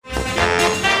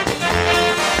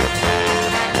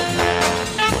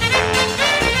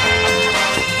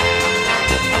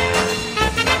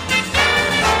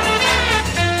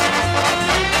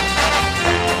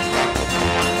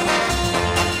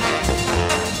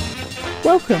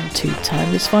Welcome to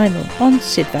Timeless Vinyl on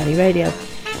Sid Valley Radio.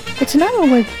 It's an hour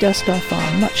where we dust off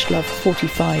our much-loved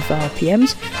 45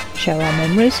 RPMs, share our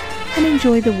memories, and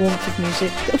enjoy the warmth of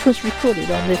music that was recorded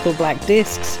on little black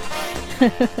discs.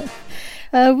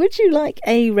 Would you like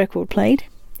a record played?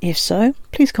 If so,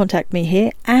 please contact me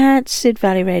here at Sid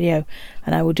Valley Radio,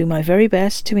 and I will do my very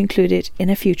best to include it in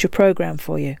a future programme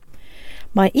for you.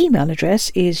 My email address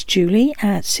is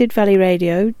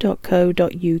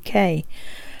julie@sidvalleyradio.co.uk.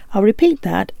 I'll repeat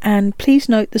that, and please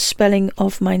note the spelling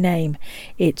of my name.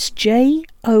 It's JOOLY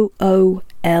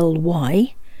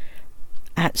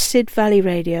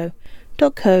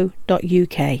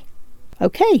 @sidvalleyradio.co.uk.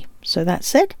 Okay, so that's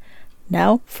said.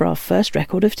 Now for our first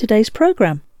record of today's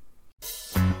programme.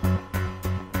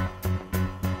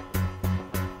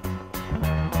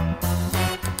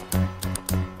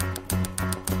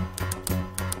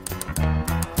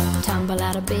 Tumble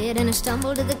out of bed and I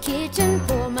stumble to the kitchen,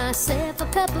 pour myself a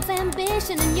cup of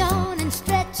ambition and yawn and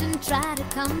stretch and try to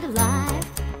come to life.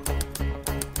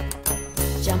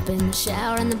 Jump in the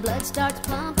shower and the blood starts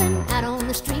pumping. Out on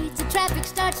the streets the traffic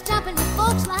starts jumping with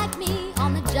folks like me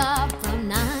on the job from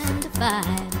 9 to 5.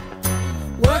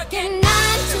 Working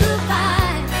 9 to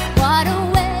 5, what a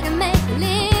way to make a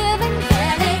living.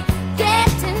 Barely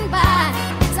getting by,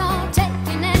 it's all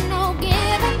taking and no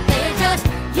giving. They just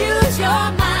use your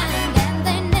mind.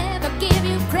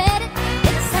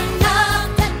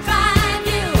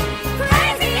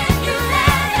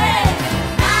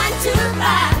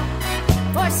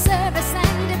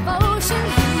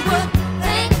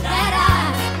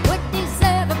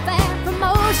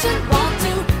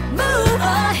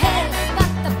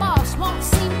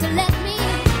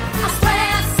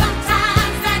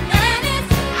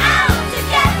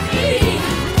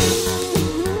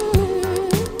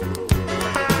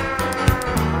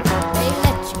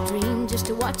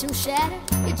 Watch him shatter.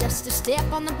 You're just a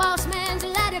step on the boss man's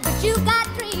ladder, but you got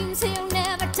dreams he'll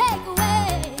never take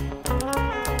away.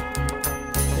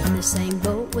 In the same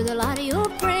boat with a lot of your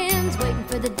friends, waiting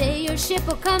for the day your ship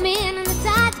will come in and the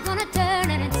tide's gonna turn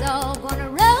and it's all gonna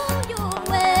roll your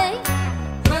way.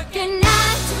 Working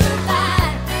 9 to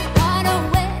 5, what a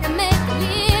way to make a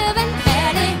living.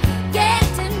 Barely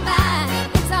getting by,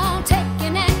 it's all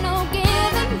taking and no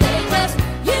giving. They just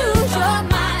use your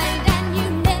mind.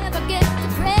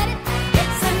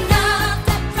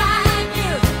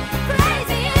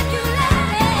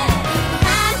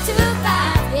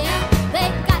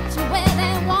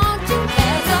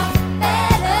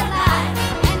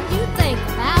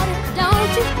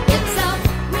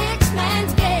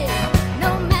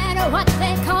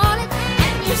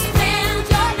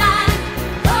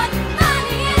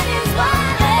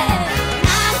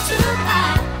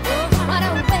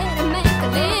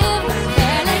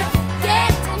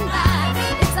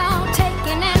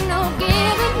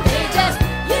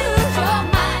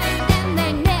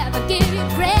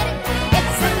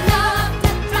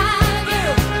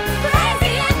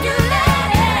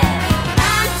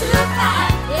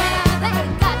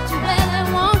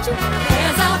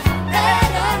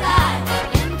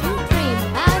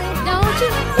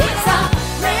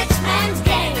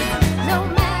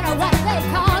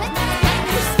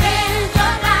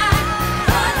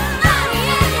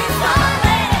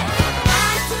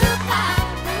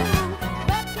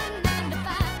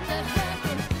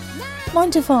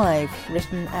 To 5,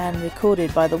 written and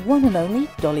recorded by the one and only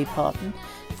Dolly Parton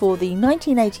for the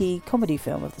 1980 comedy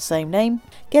film of the same name,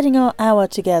 getting our hour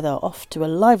together off to a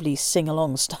lively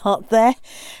sing-along start there.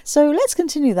 So let's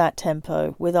continue that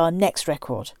tempo with our next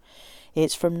record.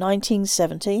 It's from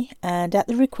 1970 and at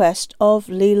the request of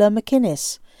Leela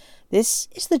McInnes. This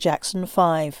is the Jackson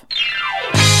 5.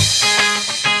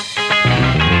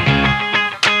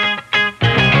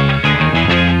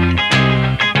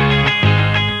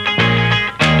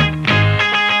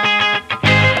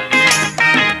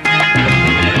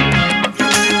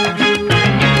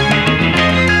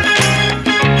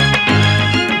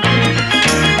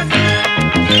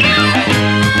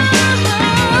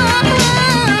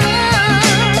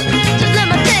 Just let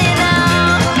me tell you now.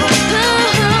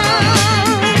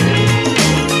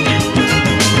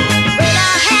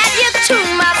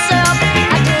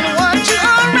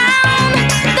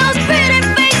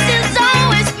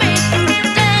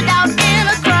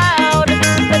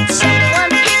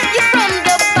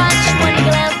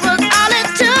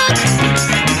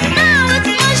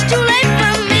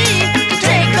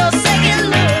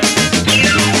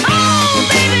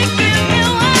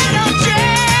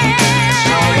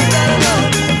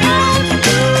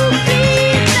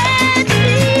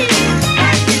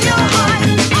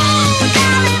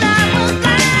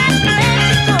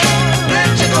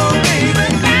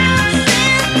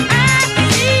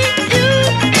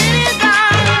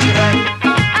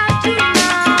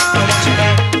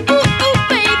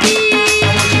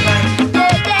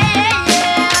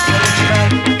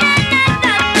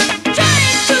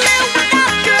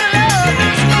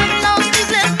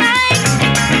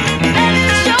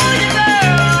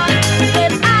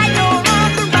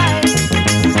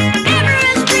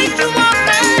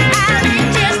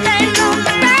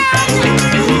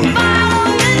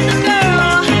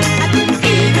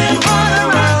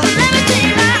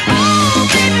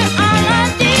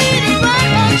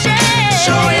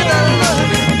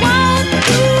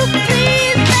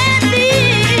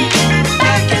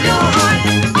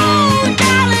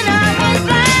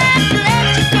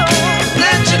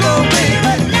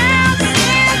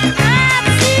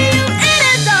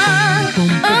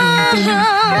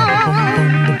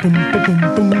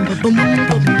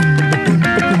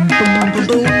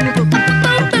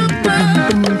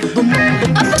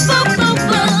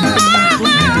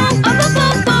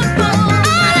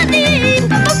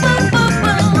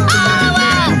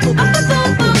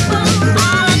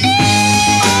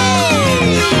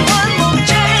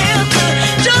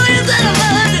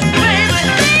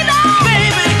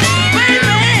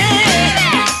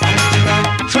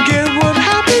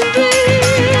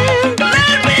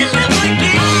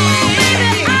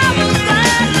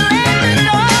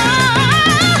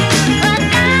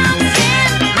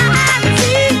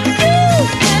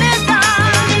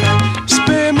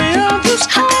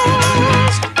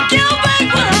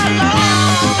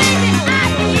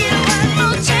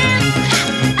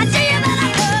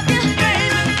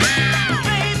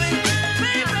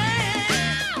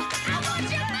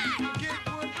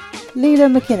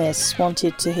 Leela McInnes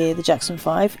wanted to hear the Jackson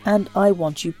 5 and I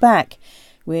Want You Back,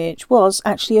 which was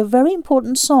actually a very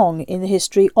important song in the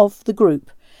history of the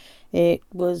group. It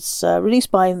was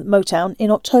released by Motown in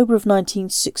October of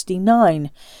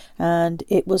 1969, and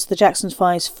it was the Jackson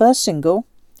 5's first single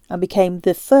and became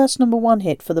the first #1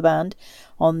 hit for the band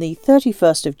on the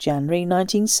 31st of January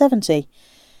 1970.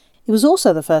 It was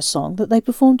also the first song that they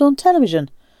performed on television.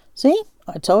 See,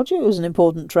 I told you it was an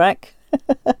important track.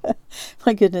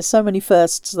 My goodness, so many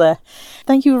firsts there.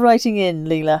 Thank you for writing in,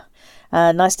 Leela.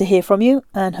 Nice to hear from you,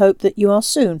 and hope that you are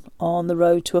soon on the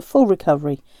road to a full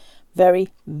recovery.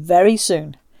 Very, very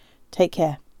soon. Take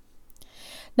care.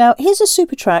 Now, here's a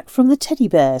super track from the Teddy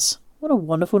Bears. What a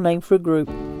wonderful name for a group.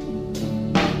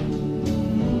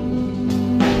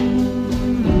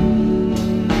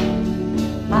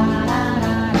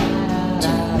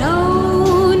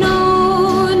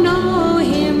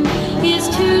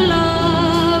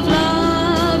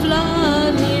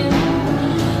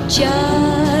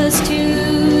 Just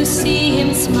to see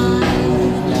him smile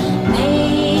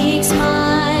makes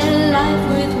my life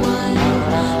worthwhile.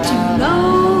 To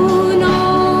know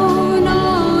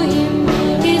him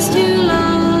is to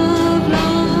love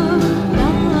him,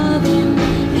 and I do,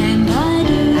 and I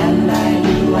do, and I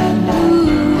do,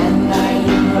 and I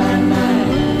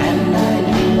do, and I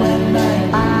do, and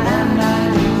I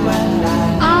do, and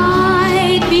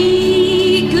I'd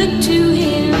be good to him.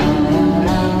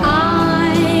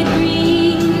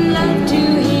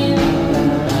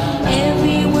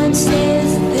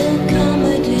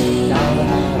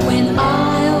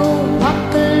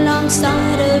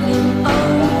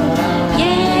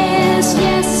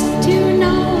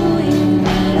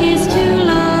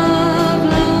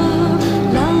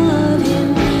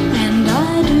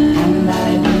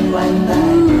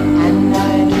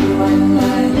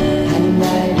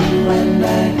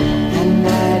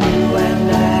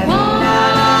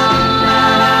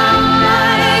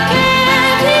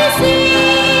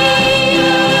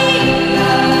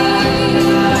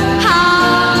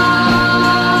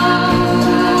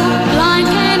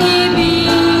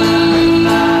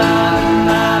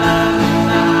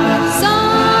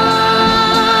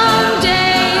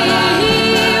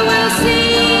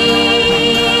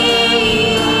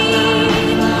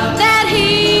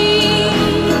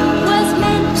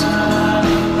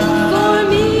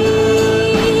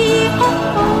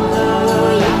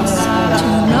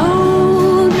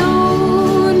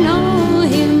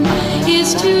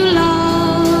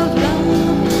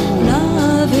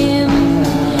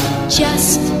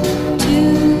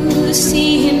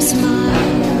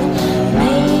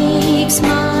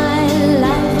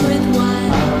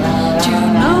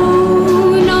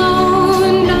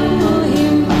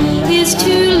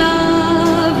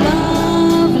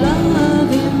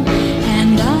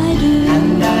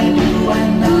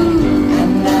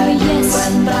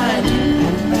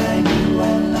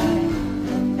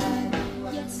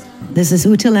 This is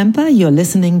Ute Lemper. You're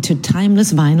listening to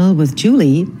Timeless Vinyl with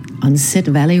Julie on Sid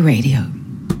Valley Radio.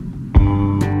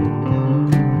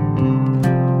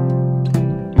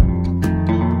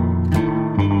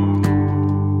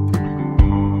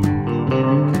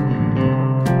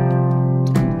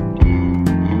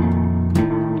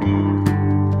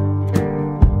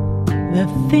 The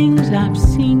things I've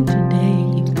seen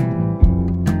today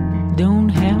don't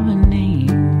have a name.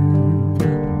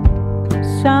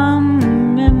 Some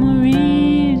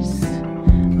memories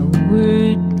a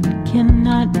word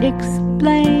cannot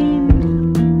explain.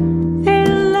 They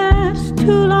last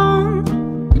too long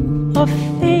or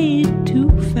fade too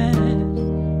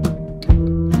fast.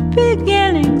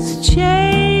 Beginnings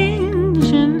change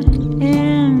and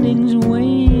endings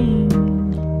wane.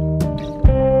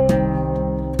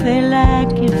 They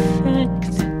lack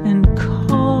effect and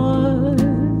cause.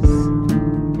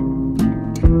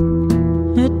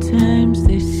 At times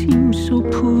they seem so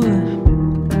poor.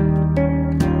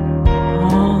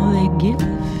 All they give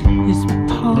is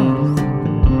pause.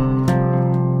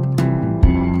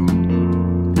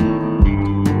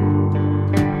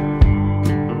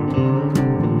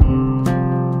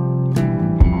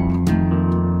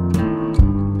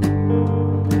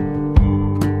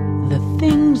 The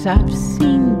things I've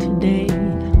seen today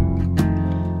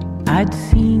I'd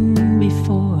seen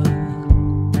before.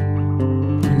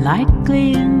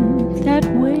 Likely in that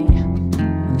way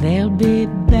they'll be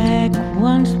back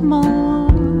once more.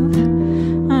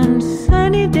 On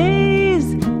sunny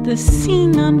days the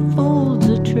scene unfolds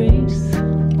a trace.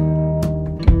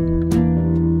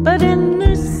 But in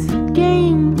this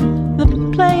game the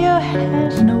player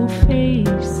has no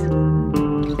face.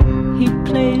 He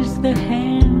plays the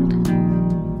hand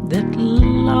that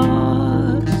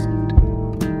lost.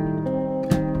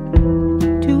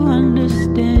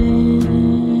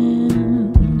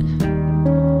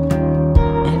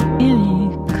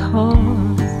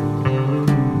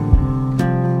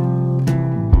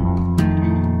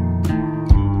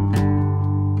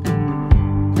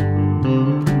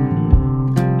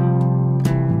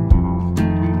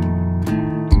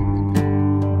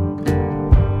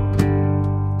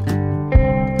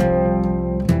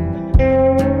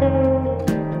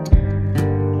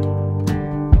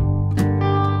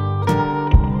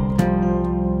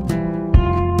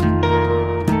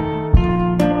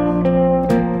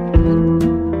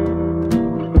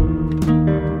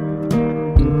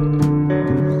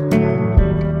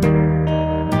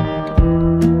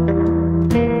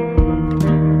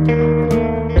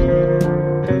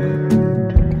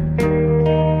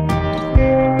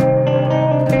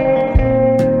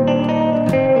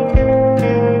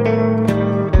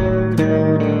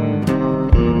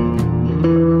 The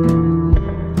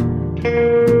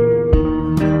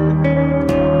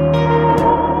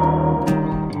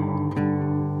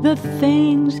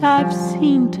things I've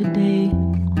seen today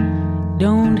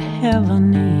don't have a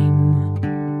name.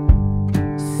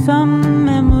 Some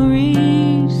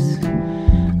memories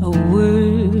a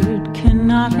word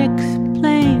cannot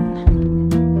explain.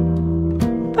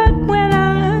 But when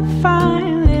I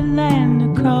finally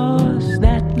land across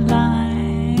that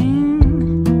line,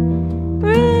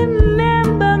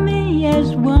 remember me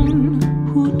as one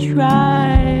who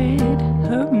tried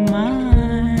her mind.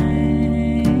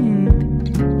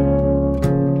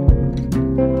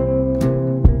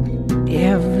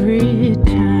 Every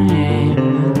time.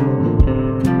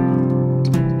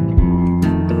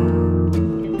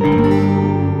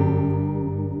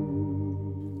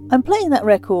 I'm playing that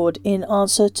record in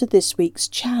answer to this week's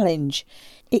challenge.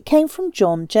 It came from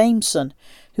John Jameson,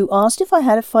 who asked if I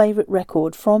had a favourite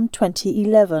record from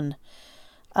 2011.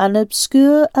 "An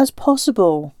obscure as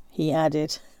possible," he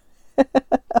added.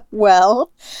 Well,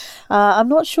 I'm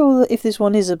not sure if this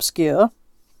one is obscure,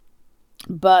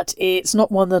 but it's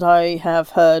not one that I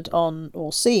have heard on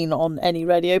or seen on any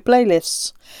radio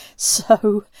playlists.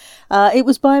 So it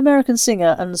was by American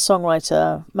singer and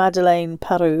songwriter Madeleine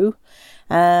Peru,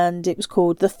 and it was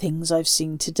called The Things I've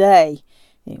Seen Today.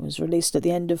 It was released at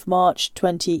the end of March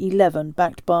 2011,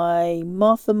 backed by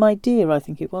Martha My Dear, I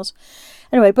think it was.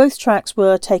 Anyway, both tracks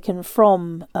were taken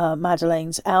from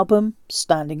Madeleine's album,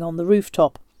 Standing on the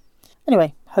Rooftop.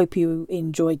 Anyway, hope you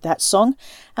enjoyed that song.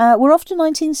 We're off to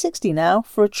 1960 now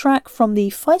for a track from the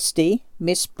feisty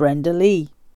Miss Brenda Lee.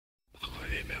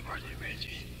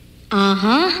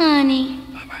 Uh-huh, honey.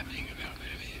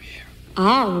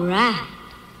 All right.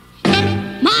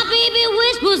 My baby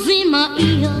whispers in my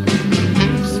ear.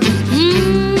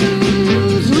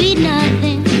 Sweet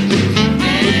nothing.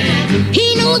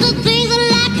 He knows the things I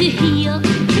like to hear.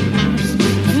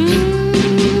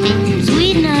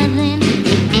 Sweet nothing.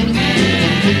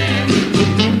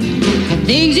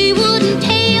 Things he wouldn't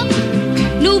tell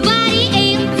nobody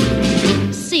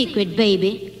else. Secret,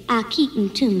 baby, I keep them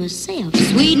to myself.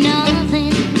 Sweet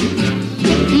nothing.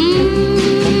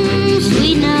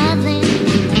 Sweet nothing.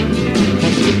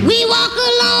 We walk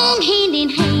along hand in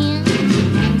hand.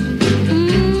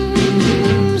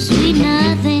 Sweet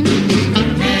nothing.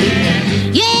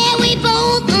 Yeah, we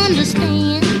both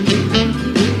understand.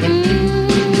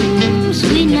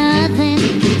 Sweet nothing.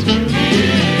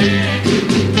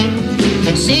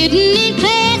 Sitting in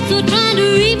class or trying to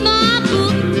read my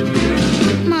book.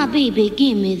 My baby,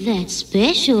 give me that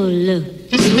special look.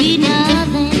 Sweet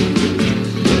nothing.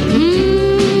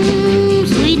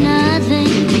 Sweet nothing.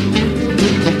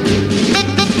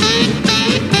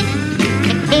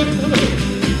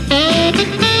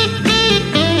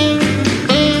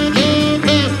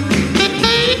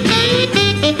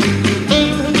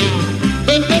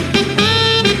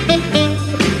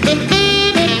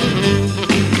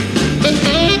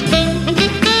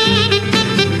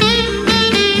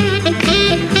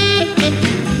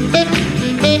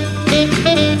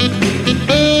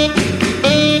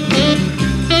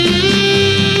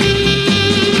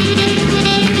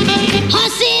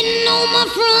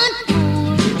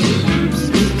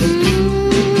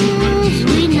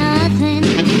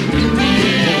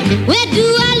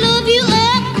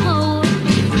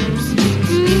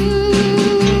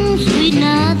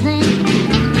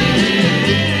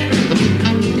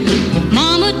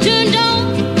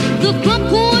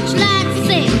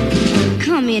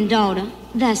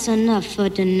 That's enough for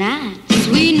tonight.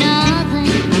 Sweet nothing.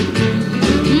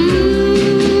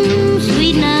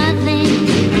 Sweet nothing.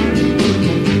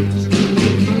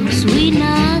 Sweet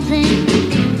nothing.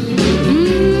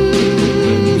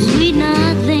 Sweet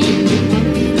nothing.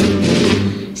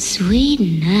 Sweet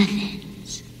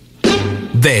nothings.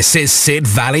 This is Sid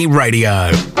Valley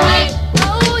Radio.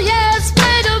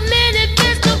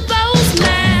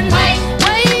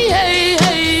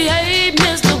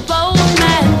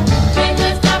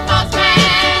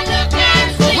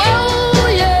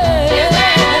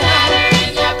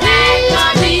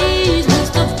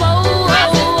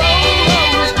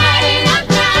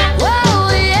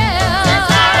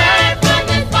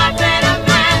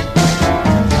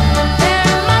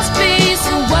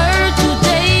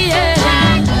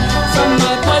 From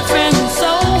my boyfriend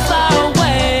so far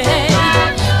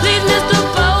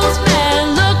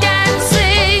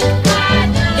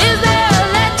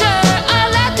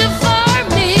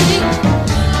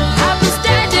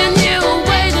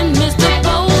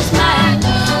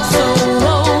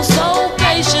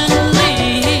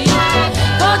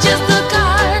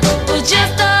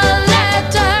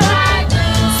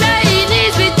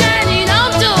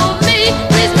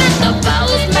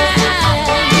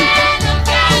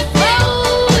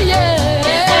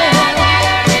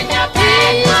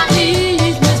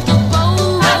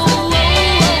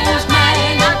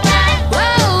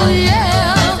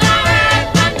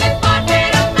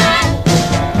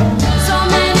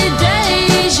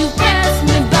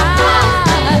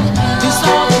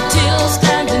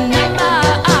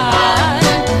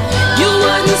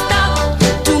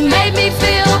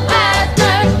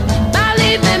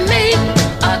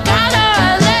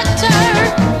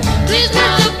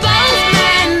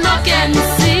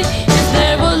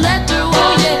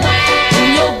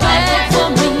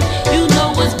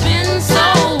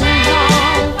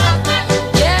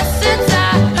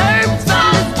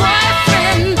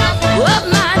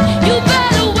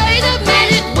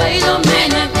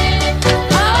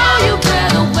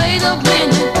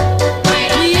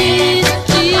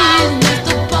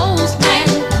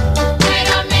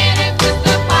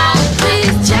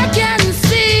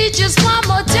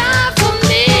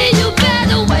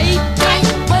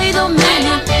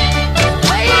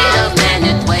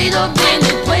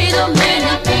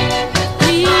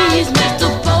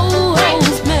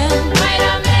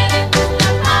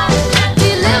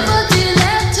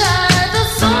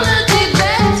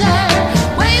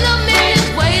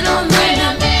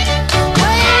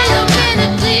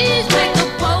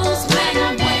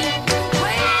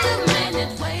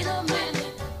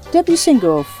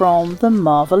single from the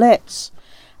Marvelettes,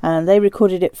 and they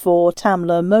recorded it for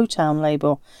Tamla Motown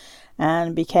label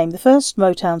and became the first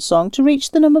Motown song to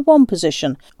reach the #1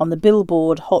 position on the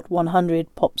Billboard Hot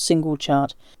 100 pop single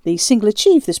chart. The single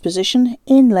achieved this position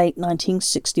in late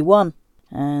 1961,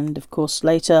 and of course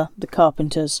later the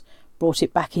Carpenters brought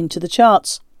it back into the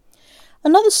charts.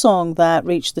 Another song that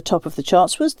reached the top of the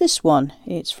charts was this one.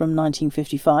 It's from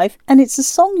 1955, and it's a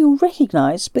song you'll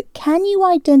recognise, but can you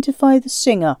identify the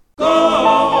singer? Go,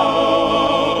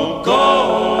 go, go.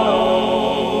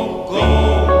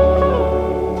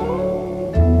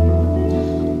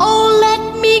 Oh, let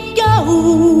me go,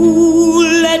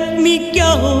 let me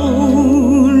go,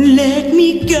 let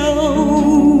me go,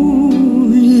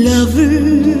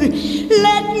 lover,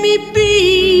 let me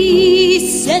be,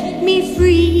 set me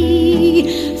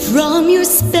free from your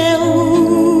spell.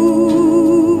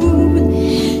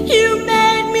 You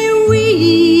made me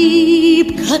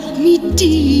weep, cut me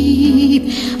deep,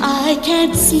 I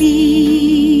can't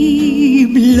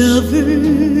sleep, lover.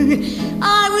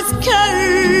 I was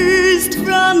cursed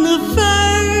from the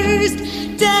first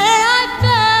day I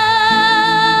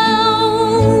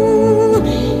fell.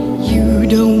 You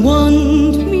don't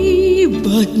want me,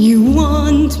 but you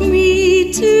want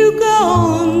me to go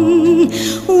on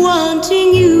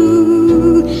wanting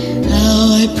you.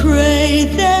 How I pray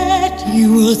that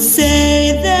you will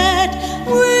say that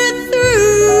we're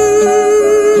through.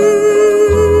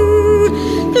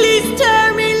 Please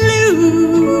turn me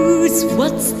loose,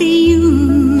 what's the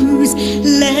use?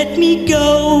 Let me go,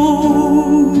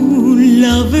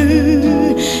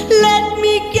 lover. Let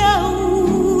me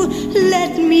go,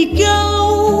 let me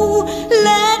go,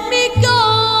 let me go.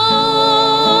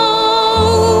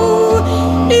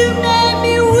 You made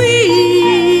me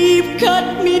weep, cut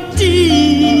me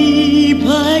deep, I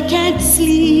can't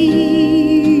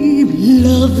sleep,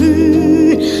 lover.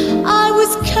 I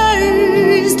was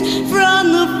cursed from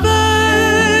the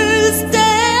first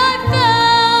day I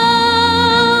fell.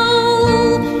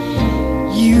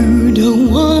 You don't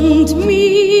want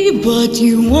me, but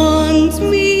you want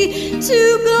me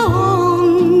to go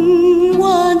on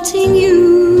wanting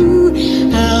you.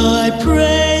 How I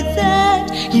pray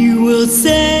that you will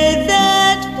say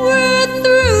that we're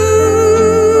through.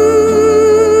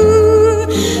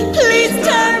 Please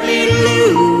turn me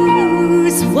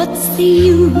loose, what's the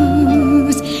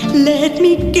use? Let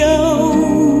me go,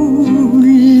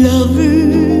 lover.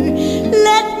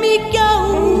 Let me go,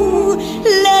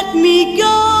 let me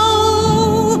go,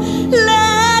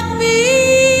 let me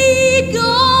go.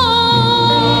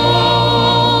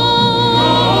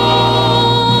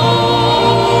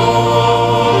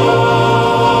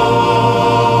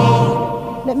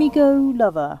 Let Me Go,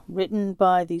 Lover, written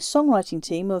by the songwriting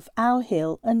team of Al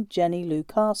Hill and Jenny Lou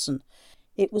Carson.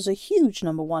 It was a huge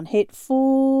 #1 hit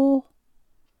for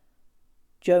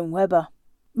Joan Webber.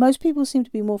 Most people seem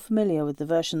to be more familiar with the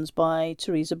versions by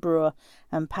Teresa Brewer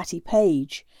and Patti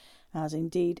Page, as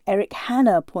indeed Eric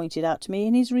Hanna pointed out to me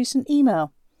in his recent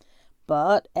email.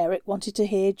 But Eric wanted to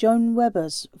hear Joan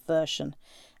Webber's version,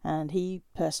 and he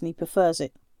personally prefers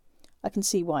it. I can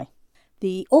see why.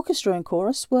 The orchestra and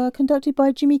chorus were conducted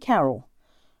by Jimmy Carroll.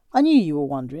 I knew you were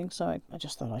wondering, so I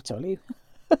just thought I'd tell you.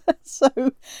 So,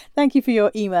 thank you for your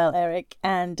email, Eric,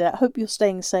 and hope you're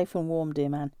staying safe and warm, dear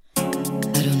man. I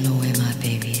don't know where my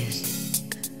baby is,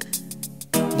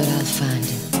 but I'll find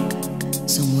him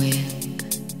somewhere,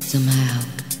 somehow.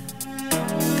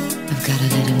 I've gotta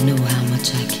let him know how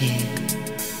much I care.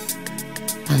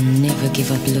 I'll never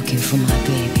give up looking for my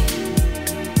baby.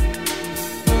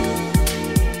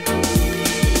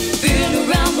 Been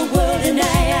around the world and I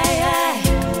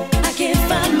can't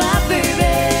find my baby.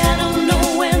 I don't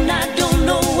know and I don't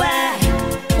know why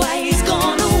he's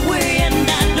gone away, and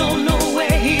I don't know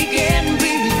where he can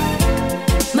be,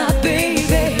 my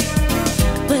baby.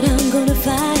 But I'm gonna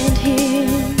find him.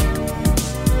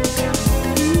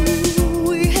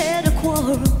 We had a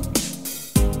quarrel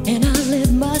and I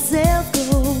let myself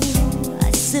go. I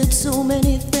said so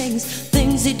many things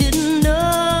he didn't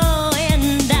know,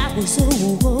 and I was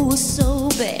so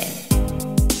bad.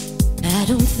 I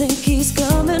don't think he's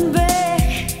coming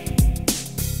back.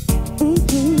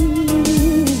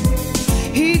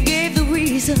 He gave the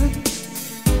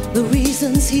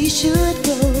reasons he should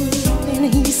go,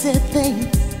 and he said things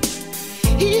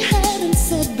he hadn't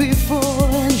said before,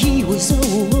 and he was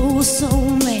so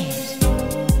mad.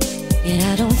 And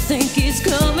I don't think he's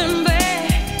coming back.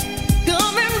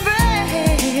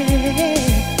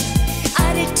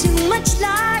 I did too much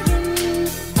lying,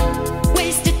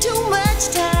 wasted too much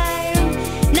time.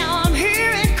 Now I'm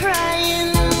here and crying.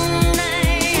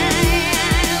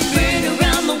 I've been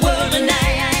around the world and I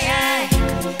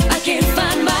can't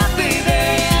find my baby.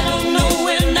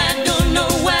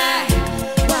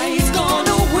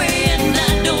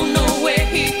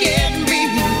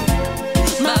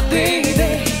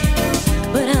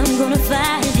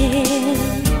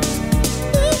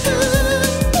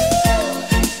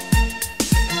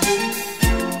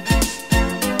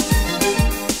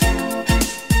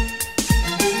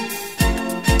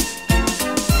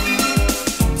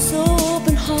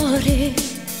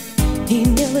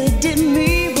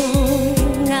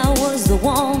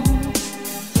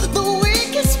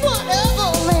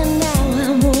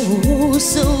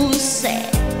 so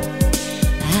sad.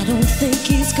 I don't think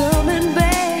he's coming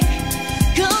back,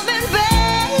 coming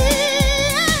back.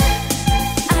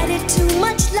 I did too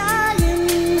much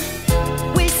lying,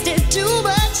 wasted too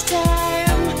much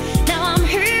time. Now I'm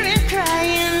here and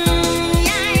crying.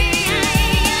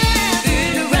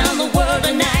 Been around the world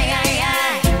and I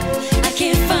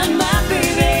can't find my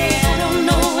baby. I don't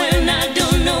know and I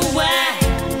don't know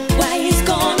why he's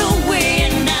gone away,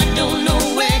 and I don't know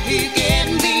where he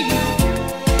can be,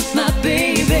 my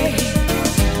baby.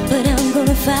 But I'm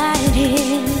gonna find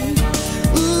him.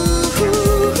 Ooh,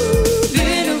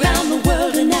 been around the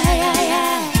world and I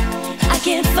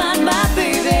can't find my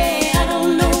baby. I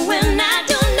don't know and I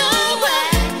don't know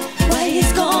why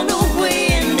he's gone away,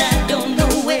 and I don't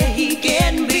know where he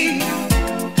can be,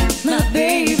 my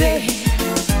baby.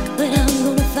 But I'm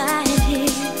gonna find him.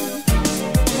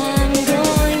 I'm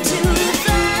going to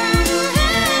find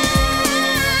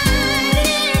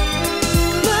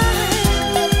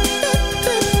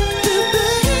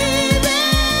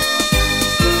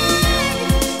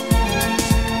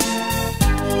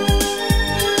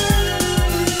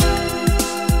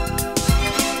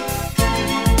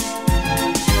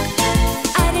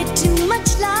I did too much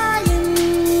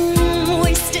lying,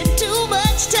 wasted too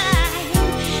much time.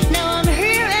 Now I'm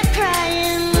here and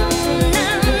crying.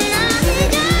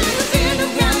 Been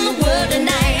around the world and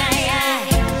I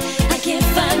can't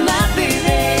find my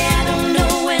baby. I don't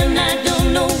know and I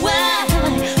don't know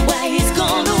why he's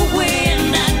gone away,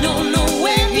 and I don't know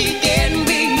where he can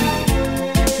be,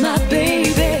 my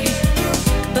baby.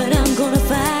 But I'm gonna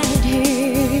find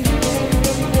him.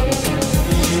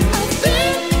 I've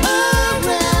been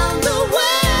around the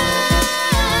world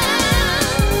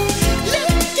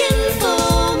looking for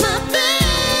my baby.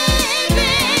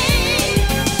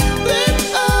 Been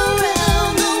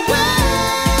around the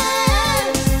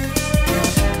world,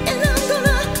 and I'm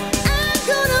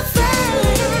gonna find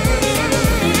him.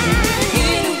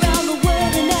 Been around the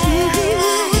world and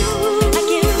I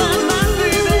can't find my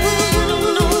baby. I don't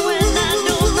know and I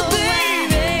don't know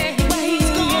why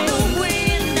he's gone away,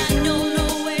 and I don't know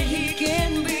where he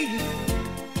can be.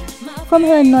 From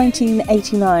her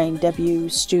 1989 debut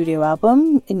studio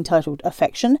album entitled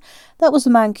Affection, that was the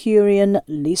Mancunian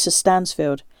Lisa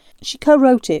Stansfield. She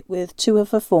co-wrote it with two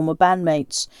of her former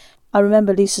bandmates. I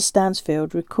remember Lisa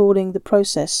Stansfield recalling the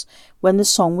process when the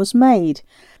song was made.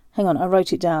 Hang on, I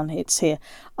wrote it down. It's here.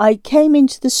 I came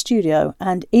into the studio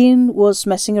and Ian was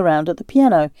messing around at the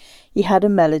piano. He had a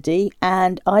melody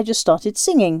and I just started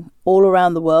singing all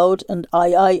around the world and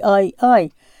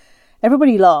I.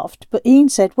 Everybody laughed, but Ian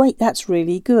said, wait, that's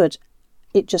really good.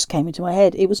 It just came into my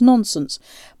head. It was nonsense,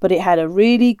 but it had a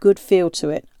really good feel to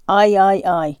it.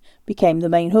 I became the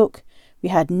main hook. We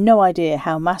had no idea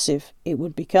how massive it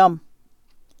would become.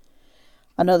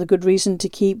 Another good reason to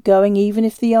keep going, even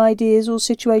if the ideas or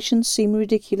situations seem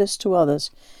ridiculous to others.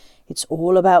 It's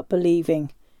all about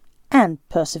believing. And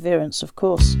perseverance, of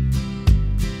course.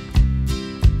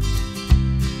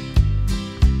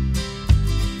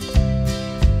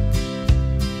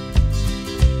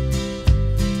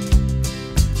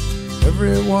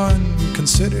 Everyone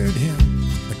considered him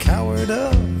the coward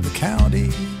of the county.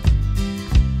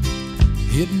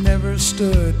 He'd never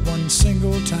stood one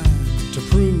single time to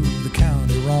prove the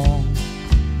county wrong.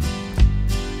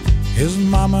 His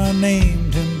mama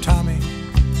named him Tommy,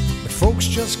 but folks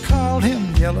just called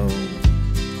him Yellow.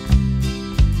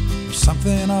 But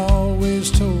something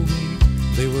always told me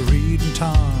they were reading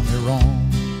Tommy wrong.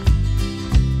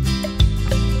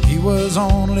 He was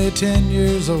only 10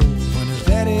 years old when his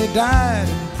daddy died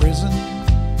in prison.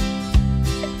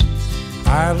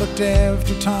 I looked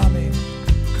after Tommy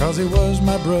 'cause he was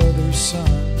my brother's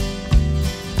son.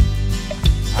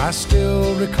 I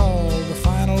still recall the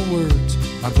final words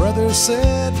my brother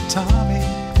said to Tommy.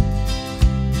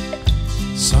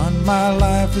 Son, my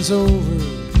life is over,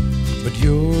 but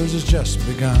yours has just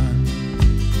begun.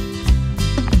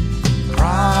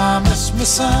 Promise me,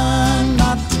 son,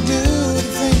 not to do the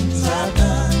things I've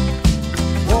done.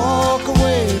 Walk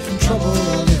away from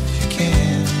trouble if you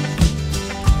can.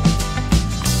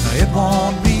 Now, it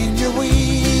won't mean you're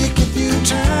weak if you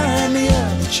turn the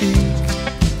other cheek.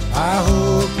 I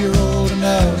hope you're old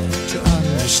enough to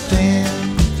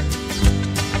understand.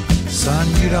 Son,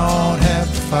 you don't have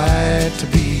to fight to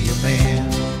be a man.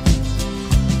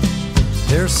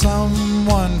 There's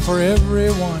someone for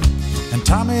everyone, and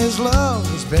Tommy's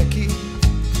love was Becky.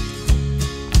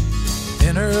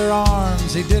 In her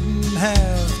arms he didn't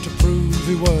have to prove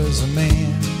he was a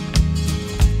man.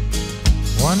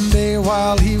 One day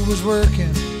while he was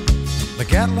working, the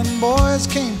Gatlin boys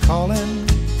came calling.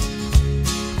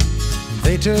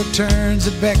 They took turns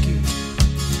at Becky,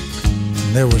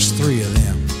 and there was 3 of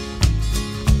them.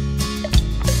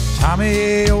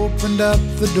 Tommy opened up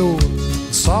the door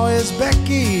and saw his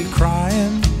Becky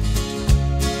crying.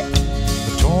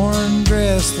 The torn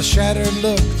dress, the shattered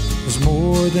look was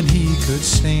more than he could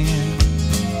stand.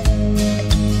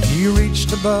 He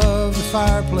reached above the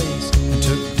fireplace and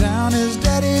took down his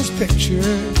daddy's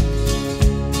picture.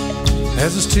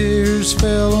 As his tears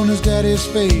fell on his daddy's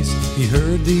face, he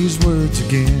heard these words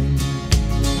again.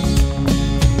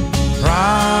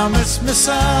 Promise me,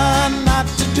 son, not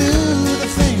to do the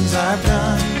things I've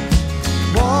done.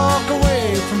 Walk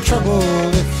away from trouble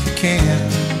if you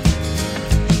can.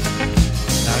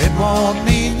 Now it won't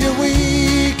mean you're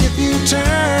weak if you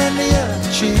turn the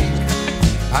other cheek.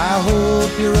 I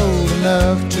hope you're old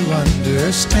enough to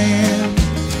understand.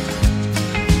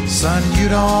 Son, you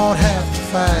don't have to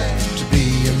fight to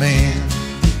be a man.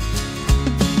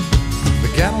 The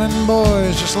Gatlin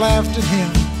boys just laughed at him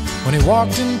when he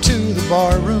walked into the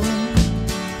bar room.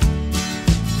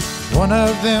 One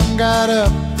of them got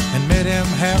up and met him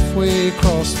halfway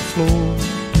across the floor.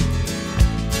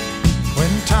 When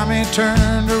Tommy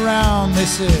turned around, they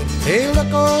said, "Hey,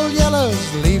 look, old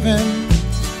Yellow's leaving."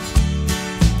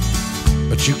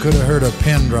 But you could have heard a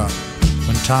pin drop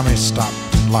when Tommy stopped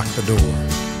and locked the door.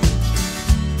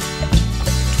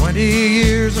 20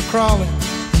 years of crawling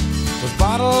was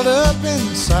bottled up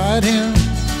inside him.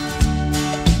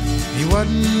 He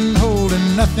wasn't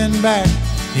holding nothing back,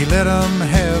 he let them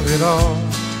have it all.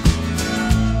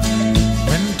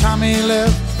 When Tommy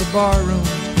left the barroom,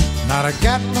 not a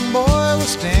Gatlin boy was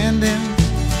standing.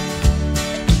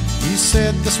 He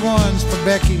said, "This one's for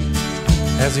Becky,"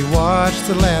 as he watched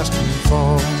the last one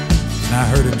fall. And I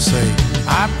heard him say,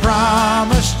 "I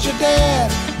promised your dad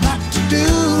not to do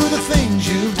the things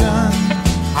you've done.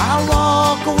 I'll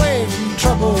walk away from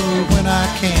trouble when I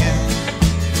can.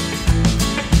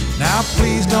 Now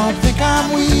please don't think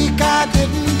I'm weak, I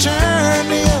didn't turn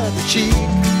the other cheek.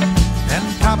 And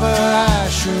Papa, I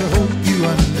sure hope you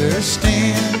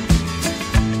understand.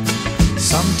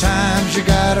 Sometimes you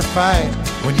gotta fight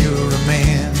when you're a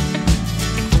man."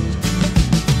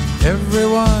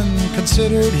 Everyone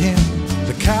considered him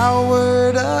the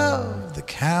coward of the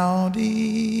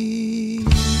county.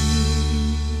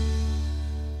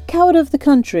 Coward of the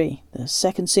Country, the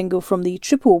second single from the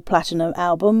triple platinum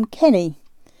album Kenny.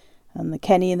 And the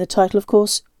Kenny in the title, of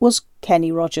course, was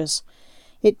Kenny Rogers.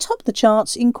 It topped the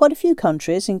charts in quite a few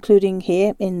countries, including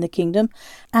here in the Kingdom,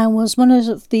 and was one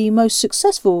of the most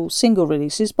successful single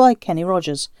releases by Kenny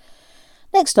Rogers.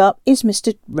 Next up is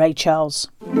Mr. Ray Charles.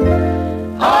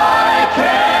 I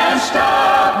can't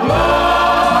stop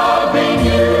loving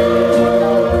you.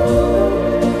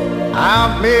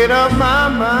 I've made up my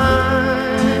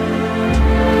mind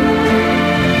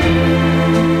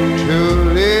to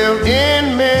live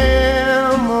in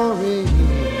memory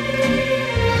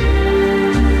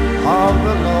of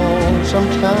the lonesome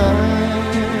time.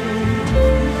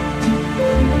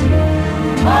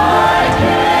 I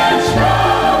can't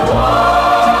stop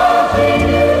wanting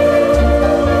you.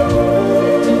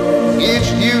 It's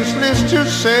useless to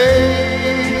say,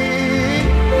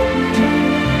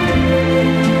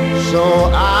 so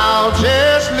I'll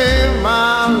just live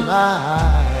my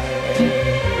life,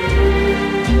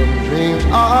 dream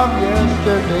of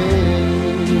yesterdays.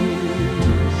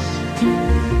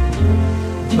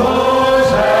 Those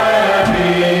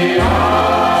happy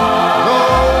hours,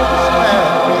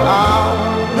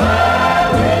 that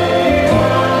we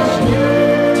once knew,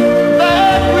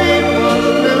 that we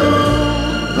once knew.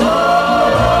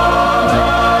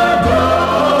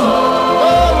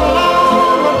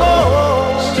 Long ago,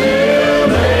 still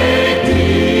make me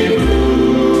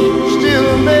blue.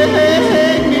 Still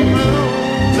make me blue.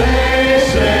 They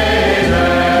say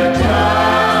that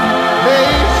time. They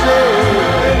say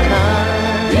that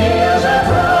time heals a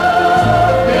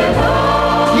broken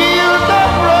heart. Heals a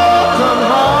broken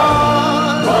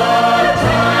heart. But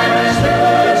time has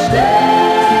stood still.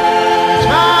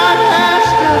 Time has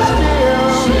stood still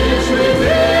since we've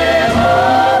been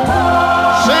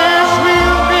apart. Since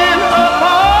we've been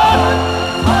apart.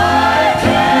 I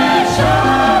can't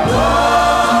stop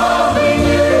loving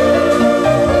you.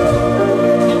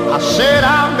 I said I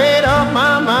made up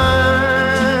my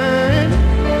mind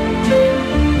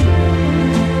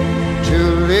to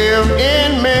live in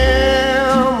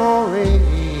memories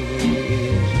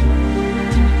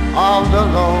of the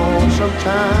lonesome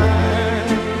time.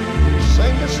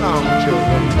 Sing the song,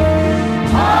 children.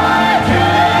 I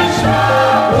can't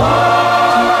stop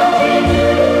wanting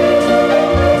you.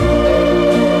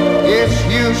 It's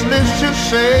useless to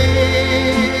say,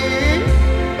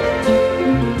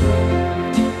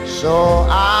 so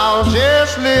I'll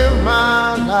just live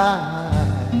my life,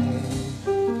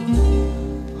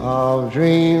 of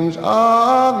dreams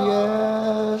of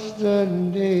yesterday.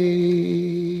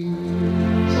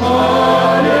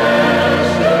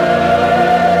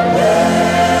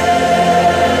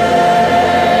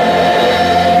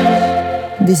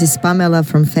 This is Pamela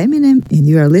from Feminem, and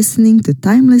you are listening to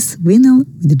Timeless Vinyl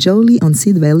with Jolie on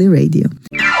Sid Valley Radio.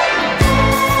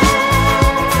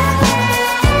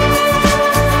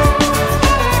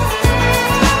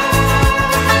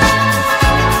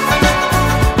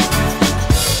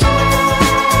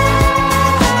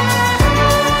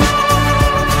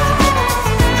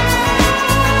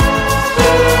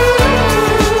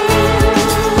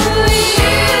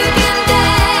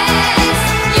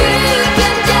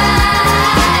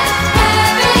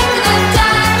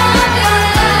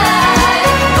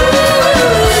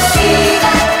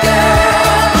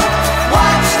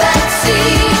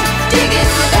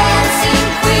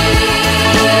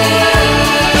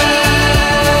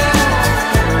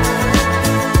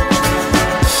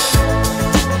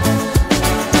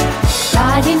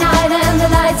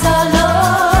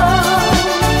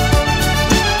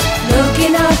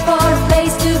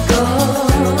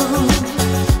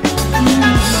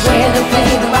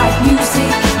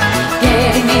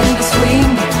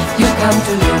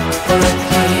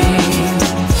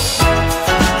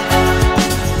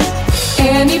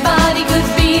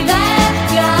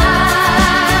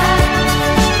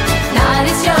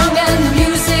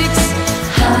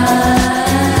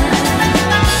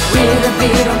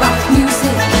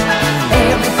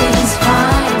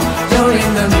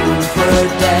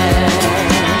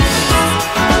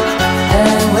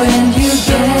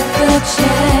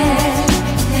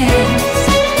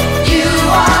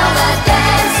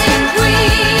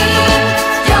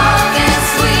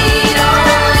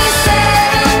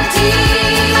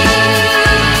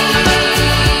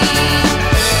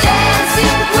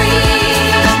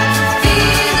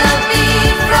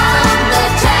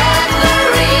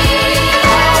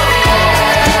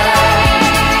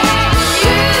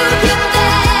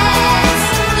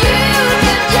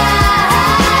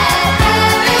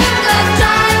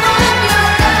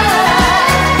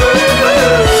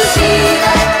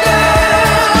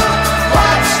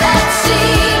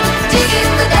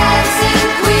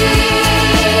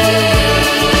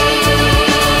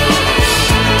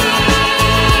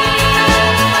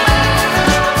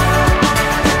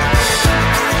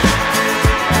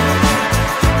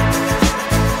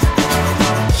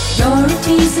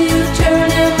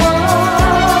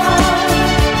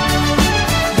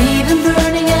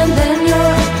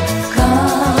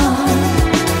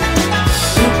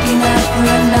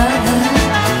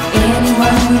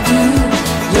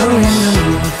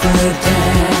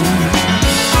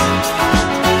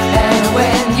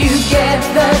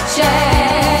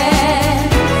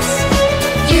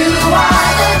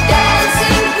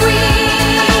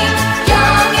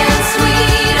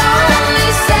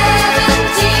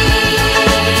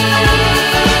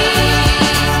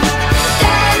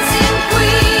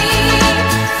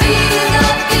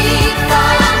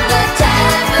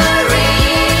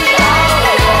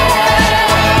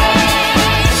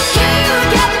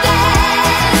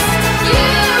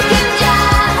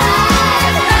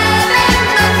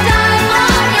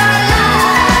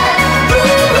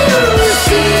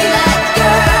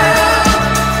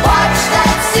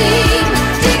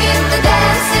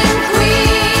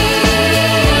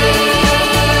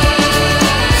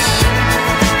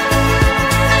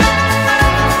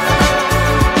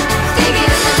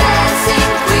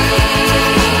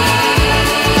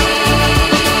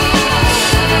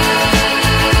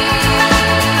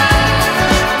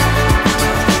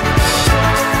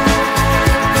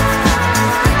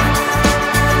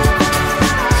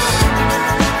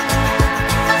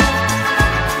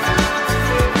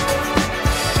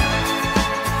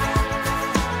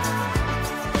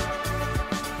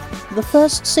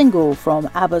 First single from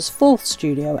ABBA's fourth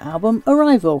studio album,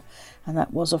 Arrival, and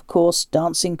that was, of course,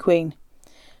 Dancing Queen.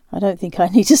 I don't think I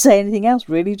need to say anything else,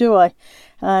 really, do I?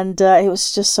 And it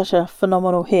was just such a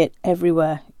phenomenal hit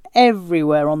everywhere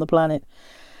on the planet.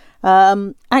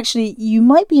 Actually, you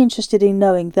might be interested in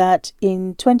knowing that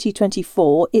in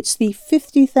 2024, it's the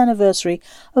 50th anniversary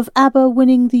of ABBA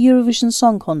winning the Eurovision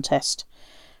Song Contest.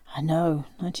 I know,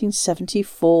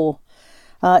 1974.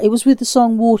 It was with the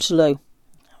song Waterloo.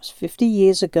 50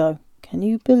 years ago. Can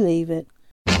you believe it?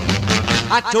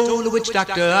 I told the witch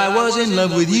doctor I was in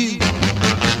love with you.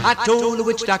 I told the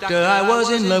witch doctor I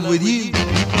was in love with you.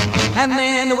 And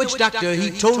then the witch doctor, he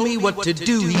told me what to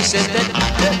do. He said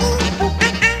that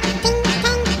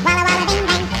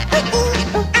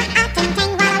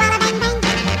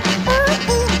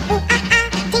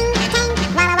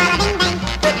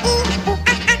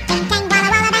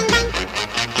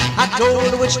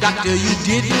witch doctor you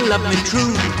didn't love me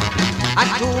true. I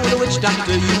told the witch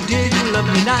doctor you didn't love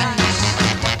me nice.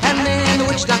 And then the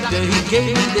witch doctor, he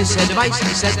gave me this advice.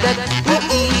 He said that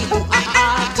ooh-ee,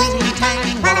 ooh-ah-ah,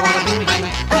 ting-tang, walla-walla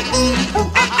bing-bang. Ooh-ee,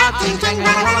 ooh-ah-ah, ting-tang,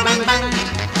 walla-walla bang-bang.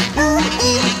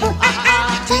 Ooh-ee,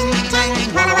 ooh-ah-ah, ting-tang,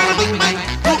 walla-walla bing-bang.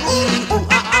 Ooh-ee,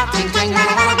 ooh-ah-ah, ting-tang,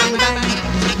 walla-walla bang-bang.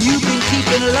 You've been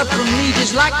keeping love from me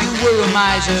just like you were a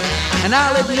miser. And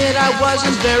I'll admit I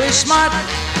wasn't very smart.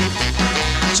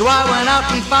 So I went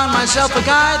out and found myself a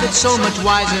guy that's so much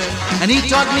wiser. And he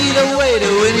taught me the way to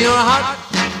win your heart.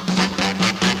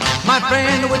 My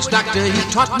friend the witch doctor, he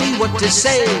taught me what to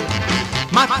say.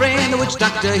 My friend the witch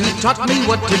doctor, he taught me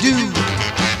what to do.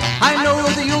 I know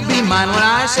that you'll be mine when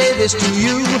I say this to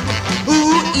you.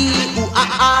 Ooh-ee,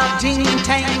 ooh-ah-ah,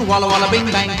 ting-tang, walla-walla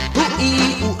bing-bang.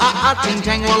 Ooh-ee, ooh-ah-ah,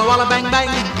 ting-tang, walla-walla bang-bang.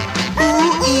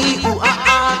 Ooh-ee,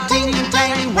 ooh-ah-ah,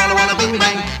 ting-tang, walla-walla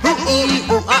bing-bang. Ooh-ee,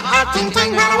 ooh-ah-ah,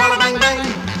 ting-tang, walla-walla bang-bang.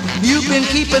 You've been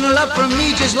keeping love from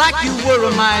me just like you were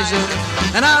a miser.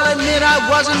 And I'll admit I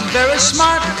wasn't very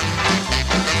smart.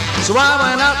 So I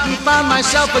went out and found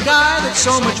myself a guy that's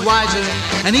so much wiser.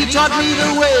 And he taught me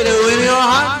the way to win your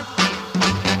heart.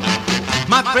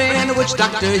 My friend the witch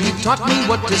doctor, he taught me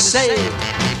what to say.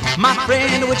 My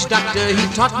friend the witch doctor, he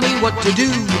taught me what to do.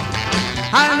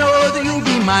 I know that you'll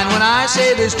be mine when I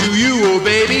say this to you, oh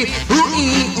baby.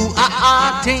 Ooh-ee,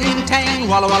 ooh-ah-ah, ting-tang,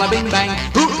 walla-walla bing-bang.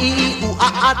 Ooh-ee,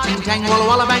 ooh-ah-ah, ting-tang,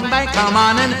 walla-walla bang-bang. Come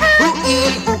on and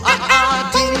ooh-ee,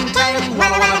 ooh-ah-ah, ting-tang,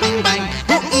 walla-walla bing-bang.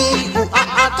 Ooh-ee,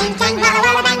 ooh-ah-ah, ting-tang,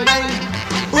 walla-walla bang-bang.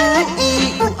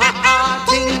 Ooh-ee, ooh-ah-ah,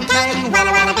 ting-tang,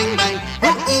 walla-walla bing-bang.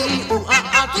 Ooh-ee,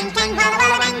 ooh-ah-ah, ting-tang,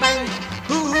 walla-walla bang-bang.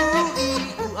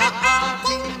 Ooh-ee, ooh-ah-ah,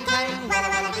 ting-tang,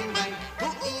 walla-walla bing-bang.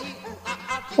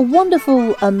 A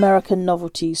wonderful American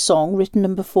novelty song written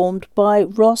and performed by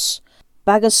Ross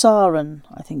Bagdasarian.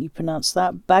 I think you pronounce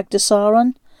that,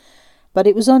 Bagdasarian. But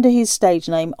it was under his stage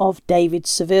name of David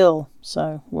Seville,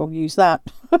 so we'll use that.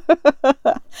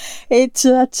 It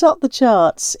topped the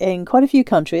charts in quite a few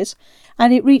countries,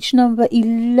 and it reached number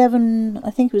 11, I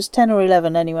think it was 10 or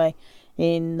 11 anyway,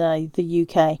 in the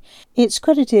UK. It's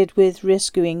credited with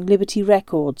rescuing Liberty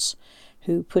Records,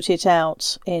 who put it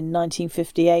out in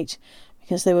 1958,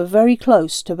 because they were very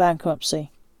close to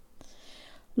bankruptcy.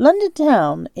 London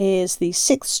Town is the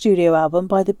 6th studio album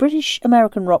by the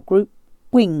British-American rock group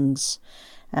Wings,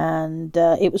 and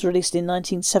it was released in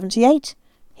 1978.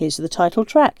 Here's the title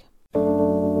track.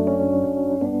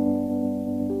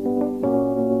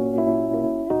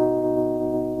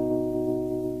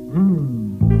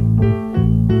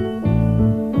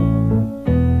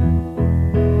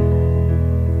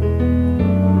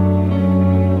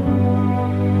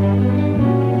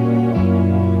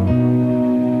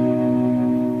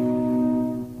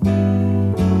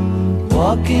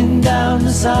 Walking down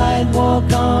the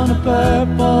sidewalk on a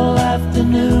purple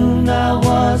afternoon, I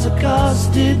was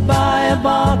accosted by a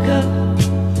barker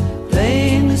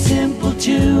playing a simple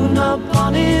tune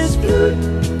upon his flute.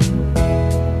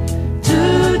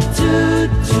 Toot,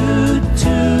 toot, toot,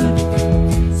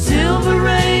 toot. Silver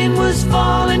rain was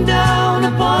falling down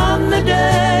upon the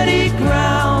dirty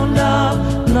ground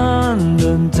of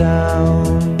London town.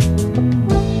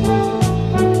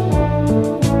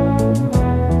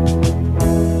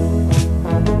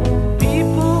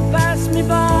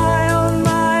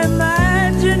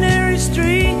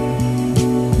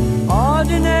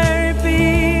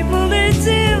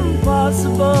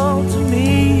 To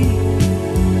me,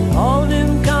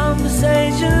 holding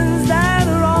conversations that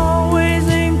are always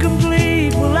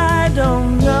incomplete. Well, I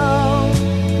don't know.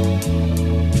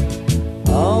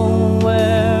 Oh,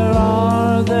 where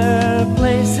are there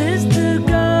places to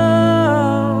go?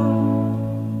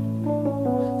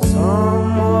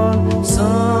 Someone,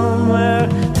 somewhere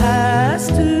has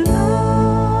to know.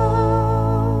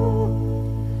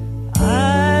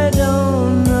 I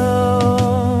don't know.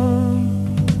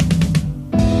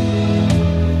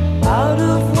 Out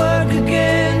of work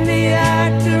again, the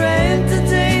actor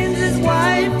entertains his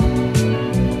wife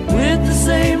with the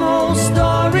same old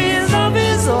stories of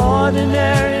his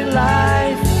ordinary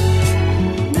life.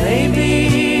 Maybe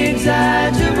he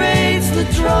exaggerates the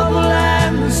trouble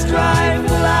and the strife.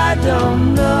 Well, I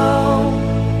don't know.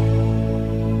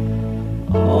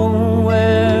 Oh,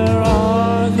 where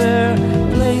are there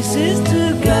places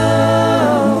to go?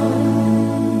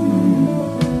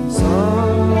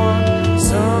 Someone,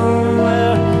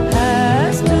 somewhere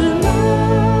has to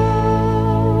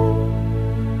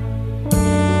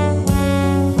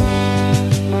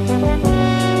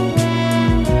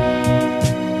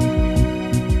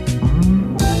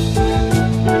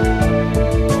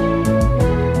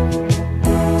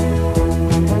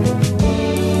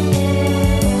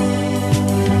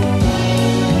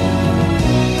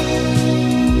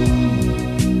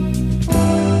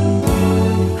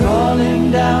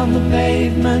down the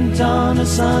pavement on a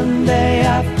Sunday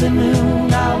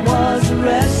afternoon. I was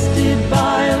arrested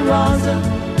by a Raza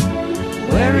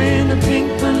wearing a pink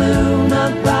balloon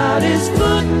about his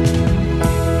foot.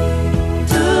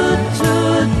 Toot,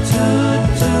 toot, toot,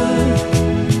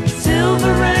 toot.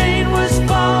 Silver rain was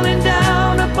falling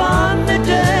down upon the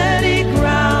dirty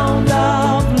ground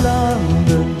of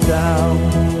London town.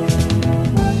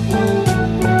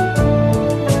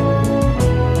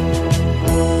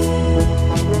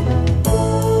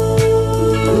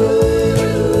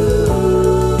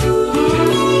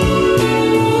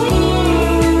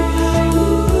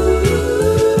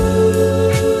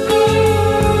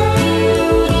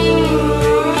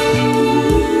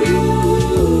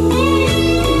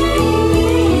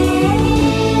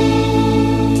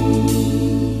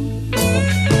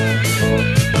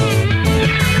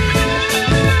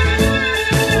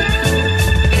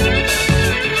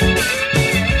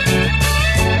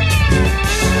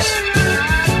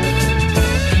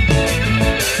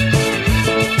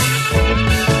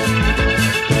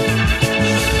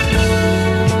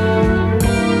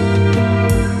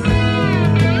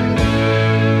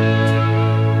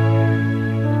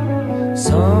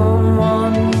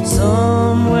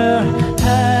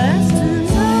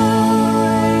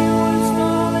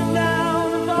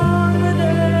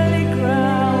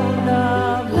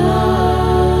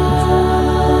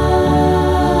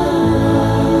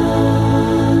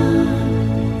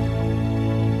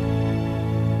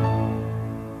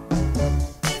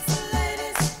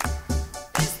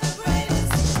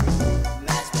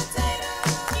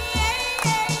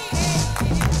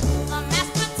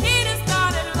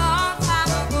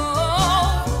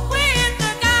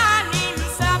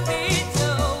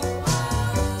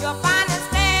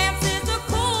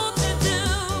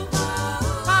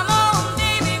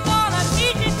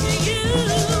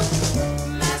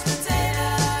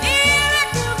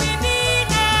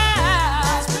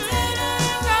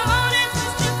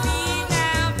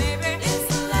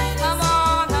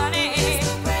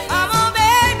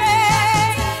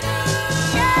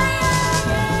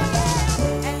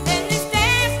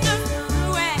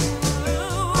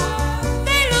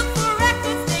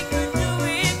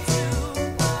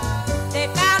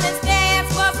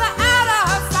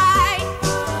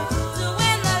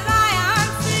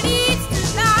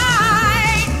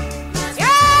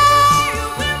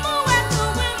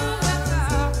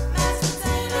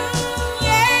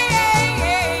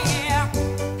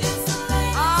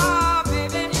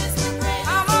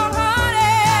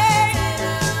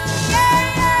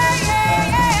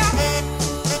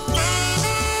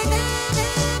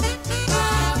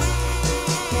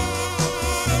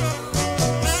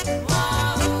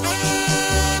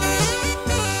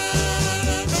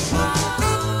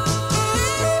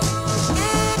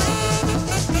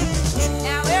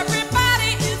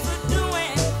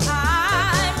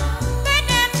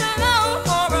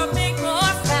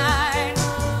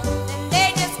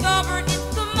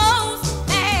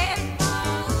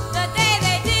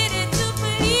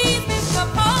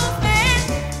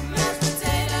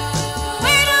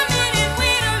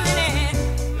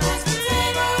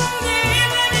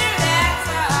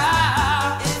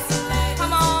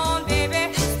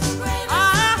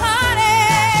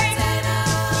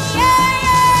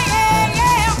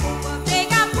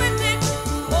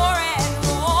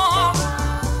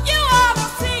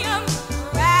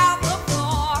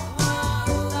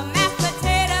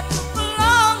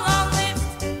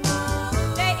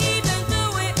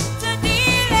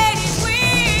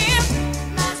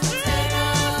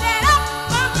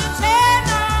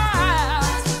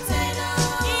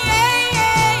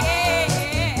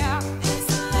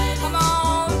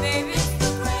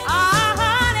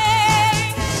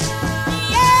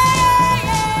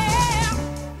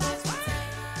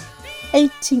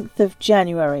 Of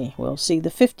January will see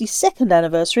the 52nd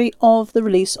anniversary of the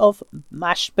release of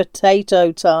Mashed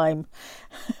Potato Time,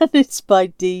 and it's by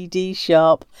D.D.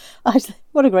 Sharp.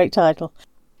 What a great title.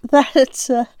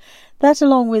 That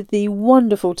along with the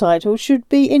wonderful title should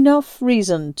be enough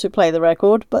reason to play the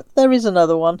record, but there is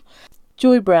another one.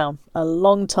 Joy Brown, a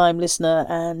long-time listener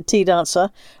and tea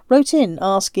dancer, wrote in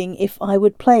asking if I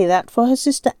would play that for her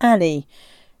sister Annie,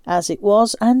 as it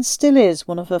was and still is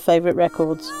one of her favourite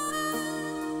records.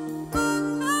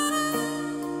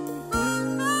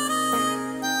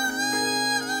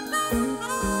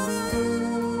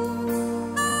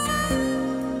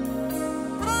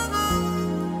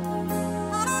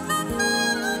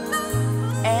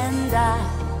 And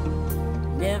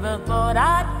I never thought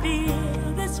I'd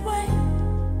feel this way.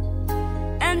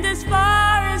 And as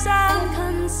far as I'm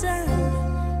concerned,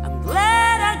 I'm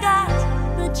glad I got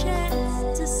the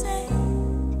chance to say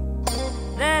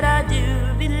that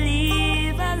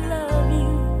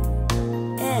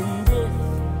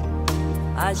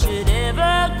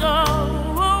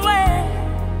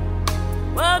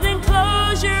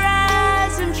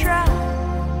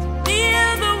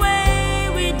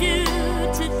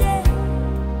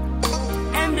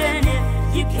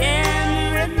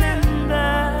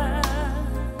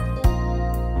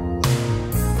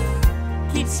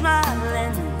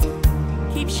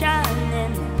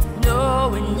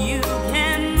knowing you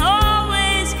can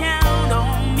always count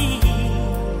on me.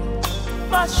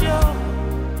 For sure,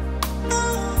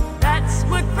 that's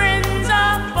what friends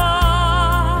are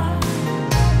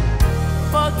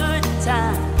for good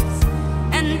times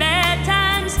and bad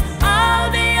times.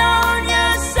 I'll be on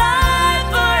your side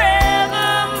forevermore.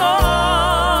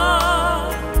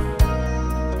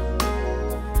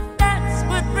 That's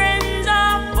what friends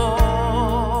are for.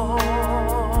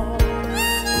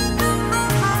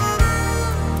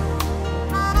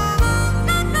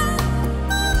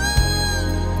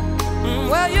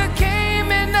 Well, you came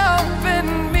in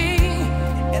open me,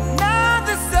 and now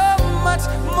there's so much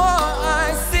more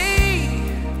I see.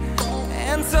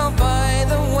 And so, by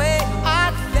the way,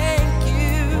 I thank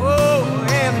you. Oh,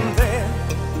 and then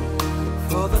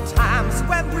for the times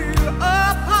when we're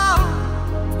apart,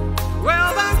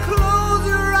 well, then close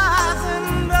your eyes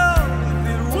and know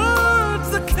the words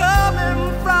are coming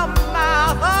from my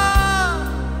heart.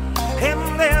 And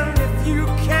then if you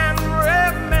can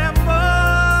remember,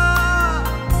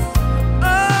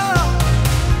 oh,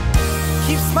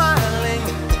 keep smiling,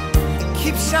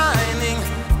 keep shining,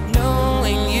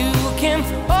 knowing you can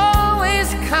always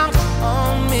count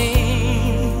on me.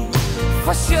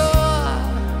 For sure,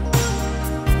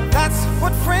 that's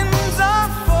what friends are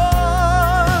for.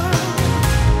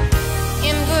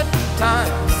 In good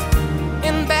times,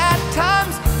 in bad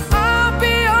times, I'll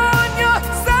be on your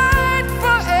side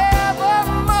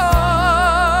forevermore.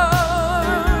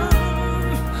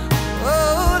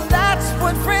 Oh, that's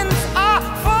what friends are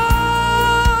for.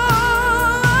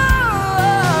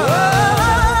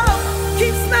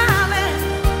 Keep smiling,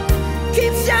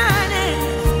 keep shining,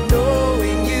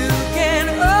 knowing you can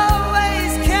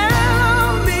always count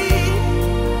on me.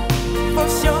 For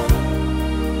sure,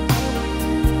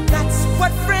 that's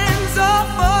what friends are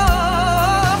for.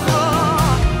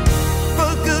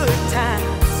 For good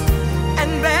times and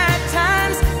bad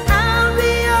times, I'll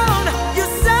be on your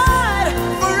side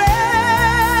forevermore.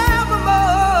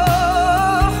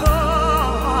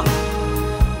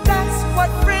 That's what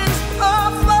friends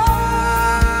are for.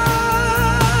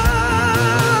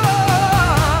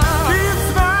 Keep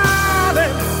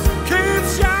smiling, keep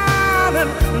shining,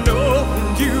 knowing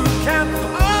you can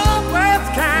always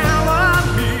count on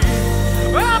me.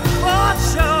 Oh, for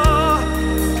sure,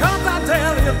 'cause I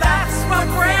tell you that's what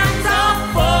friends are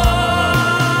for.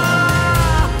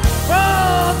 For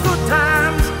good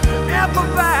times and for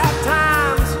bad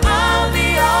times, I'll be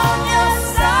on your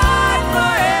side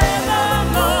forevermore.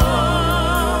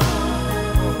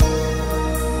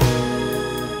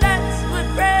 That's what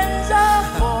friends are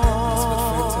for.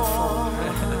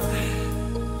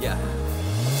 Yeah.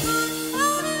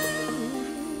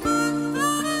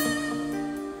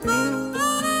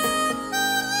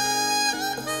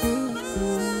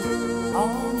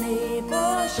 On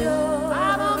neighbor shore. I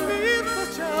don't need for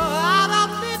sure, I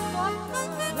don't need for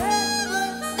That's what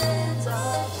friends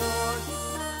are for.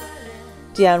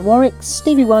 Dionne Warwick,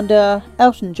 Stevie Wonder,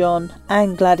 Elton John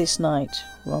and Gladys Knight,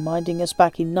 reminding us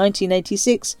back in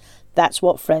 1986 that's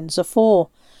what friends are for.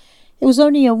 It was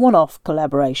only a one-off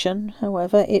collaboration,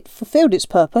 however it fulfilled its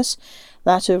purpose,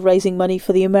 that of raising money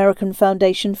for the American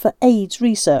Foundation for AIDS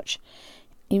Research.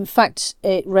 In fact,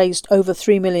 it raised over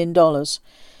 $3 million,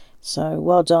 so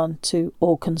well done to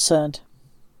all concerned.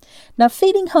 Now,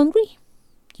 feeling hungry?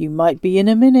 You might be in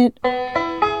a minute.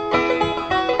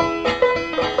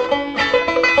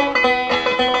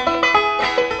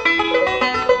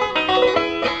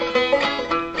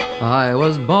 I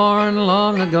was born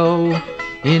long ago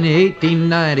in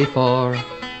 1894.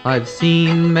 I've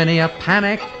seen many a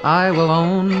panic, I will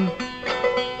own.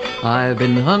 I've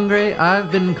been hungry,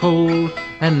 I've been cold,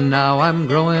 and now I'm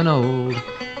growing old.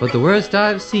 But the worst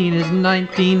I've seen is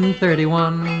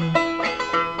 1931.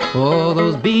 Oh,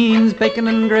 those beans, bacon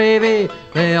and gravy,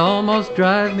 they almost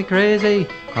drive me crazy.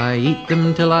 I eat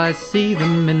them till I see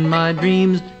them in my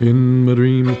dreams. In my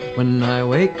dreams, when I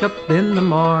wake up in the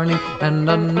morning and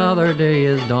another day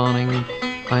is dawning,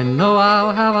 I know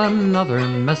I'll have another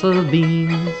mess of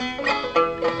beans.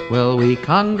 Well, we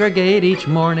congregate each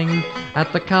morning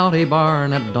at the county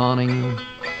barn at dawning.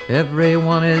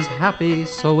 Everyone is happy,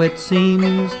 so it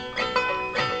seems.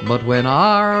 But when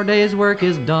our day's work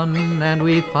is done and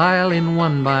we file in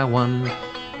one by one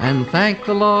and thank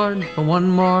the Lord for one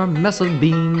more mess of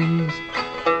beans.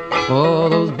 Oh,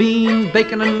 those beans,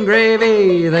 bacon and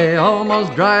gravy, they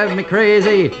almost drive me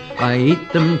crazy. I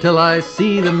eat them till I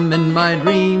see them in my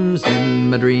dreams,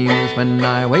 when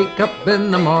I wake up in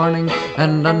the morning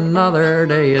and another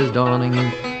day is dawning.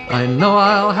 I know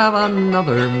I'll have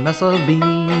another mess of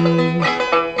beans.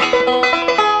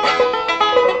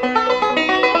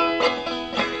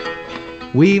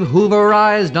 We've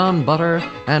Hooverized on butter,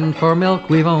 and for milk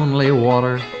we've only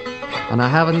water. And I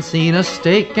haven't seen a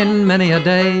steak in many a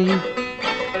day.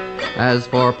 As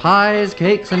for pies,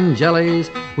 cakes, and jellies,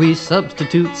 we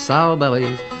substitute sow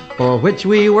bellies, for which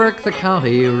we work the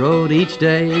county road each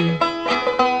day.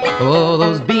 Oh,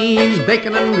 those beans,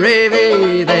 bacon, and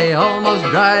gravy, they almost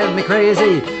drive me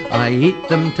crazy. I eat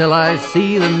them till I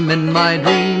see them in my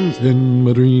dreams. In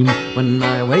my dreams. When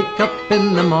I wake up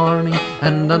in the morning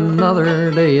and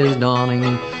another day is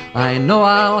dawning, I know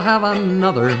I'll have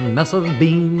another mess of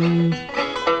beans.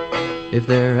 If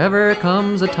there ever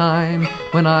comes a time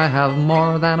when I have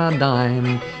more than a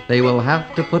dime, they will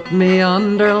have to put me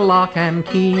under lock and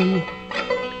key.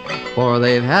 For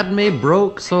they've had me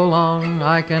broke so long,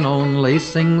 I can only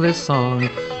sing this song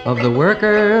of the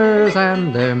workers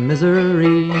and their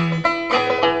misery.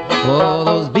 Oh,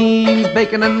 those beans,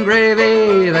 bacon, and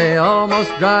gravy, they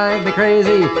almost drive me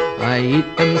crazy. I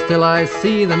eat them till I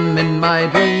see them in my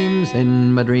dreams.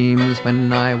 In my dreams,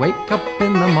 when I wake up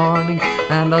in the morning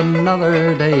and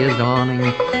another day is dawning,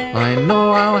 I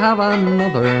know I'll have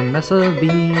another mess of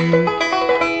beans.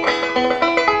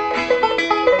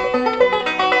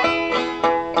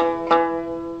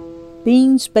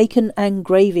 Beans, Bacon and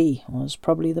Gravy was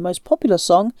probably the most popular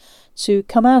song to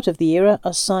come out of the era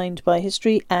assigned by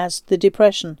history as the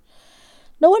Depression.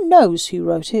 No one knows who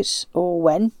wrote it or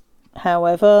when.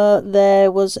 However,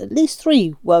 there was at least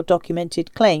 3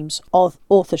 well-documented claims of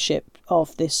authorship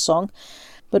of this song,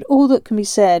 but all that can be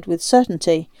said with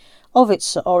certainty of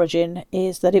its origin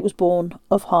is that it was born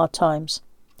of hard times.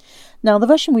 Now, the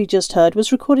version we just heard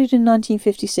was recorded in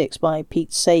 1956 by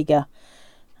Pete Seeger.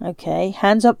 Okay,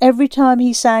 hands up every time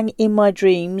he sang In My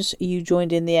Dreams, you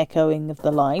joined in the echoing of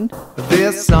the line.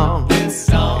 This song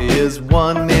is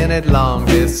 1 minute long.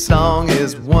 This song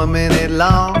is 1 minute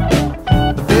long.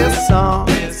 This song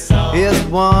is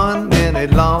 1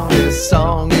 minute long. This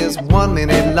song is 1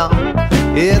 minute long.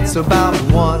 It's about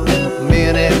 1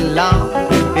 minute long.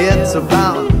 It's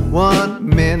about 1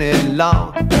 minute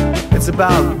long. It's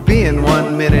about being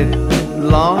 1 minute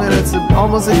long, and it's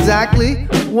almost exactly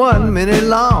 1 minute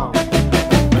long.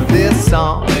 This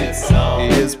song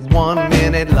is 1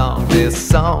 minute long. This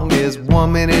song is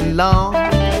 1 minute long.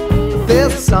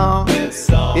 This song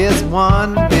is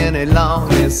 1 minute long.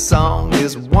 This song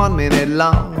is 1 minute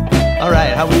long. All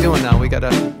right, how we doing now? We got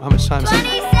how much time? 20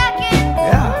 seconds.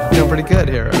 Yeah, doing pretty good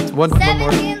here. One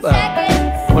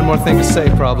more thing to say,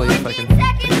 probably, if I can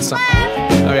think of something.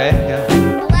 Okay, yeah.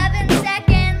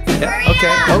 Yeah,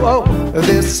 okay.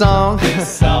 This song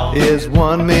is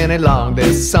 1 minute long.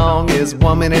 This song is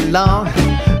 1 minute long.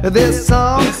 This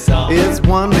song is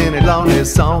 1 minute long.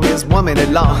 This song is 1 minute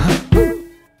long.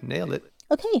 Nailed it.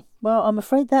 Okay, well, I'm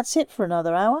afraid that's it for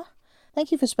another hour.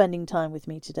 Thank you for spending time with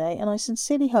me today, and I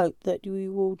sincerely hope that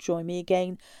you will join me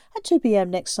again at 2 p.m.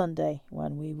 next Sunday,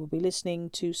 when we will be listening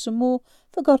to some more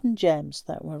forgotten gems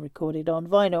that were recorded on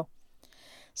vinyl.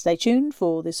 Stay tuned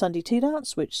for the Sunday Tea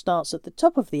Dance, which starts at the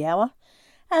top of the hour,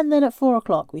 and then at 4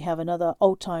 o'clock we have another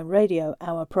Old Time Radio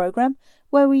Hour programme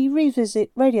where we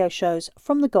revisit radio shows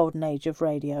from the golden age of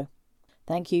radio.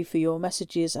 Thank you for your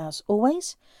messages as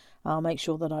always. I'll make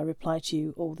sure that I reply to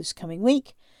you all this coming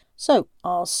week. So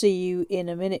I'll see you in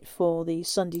a minute for the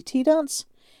Sunday Tea Dance,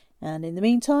 and in the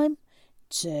meantime,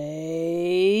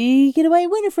 take it away,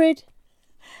 Winifred.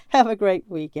 Have a great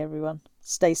week, everyone.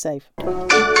 Stay safe.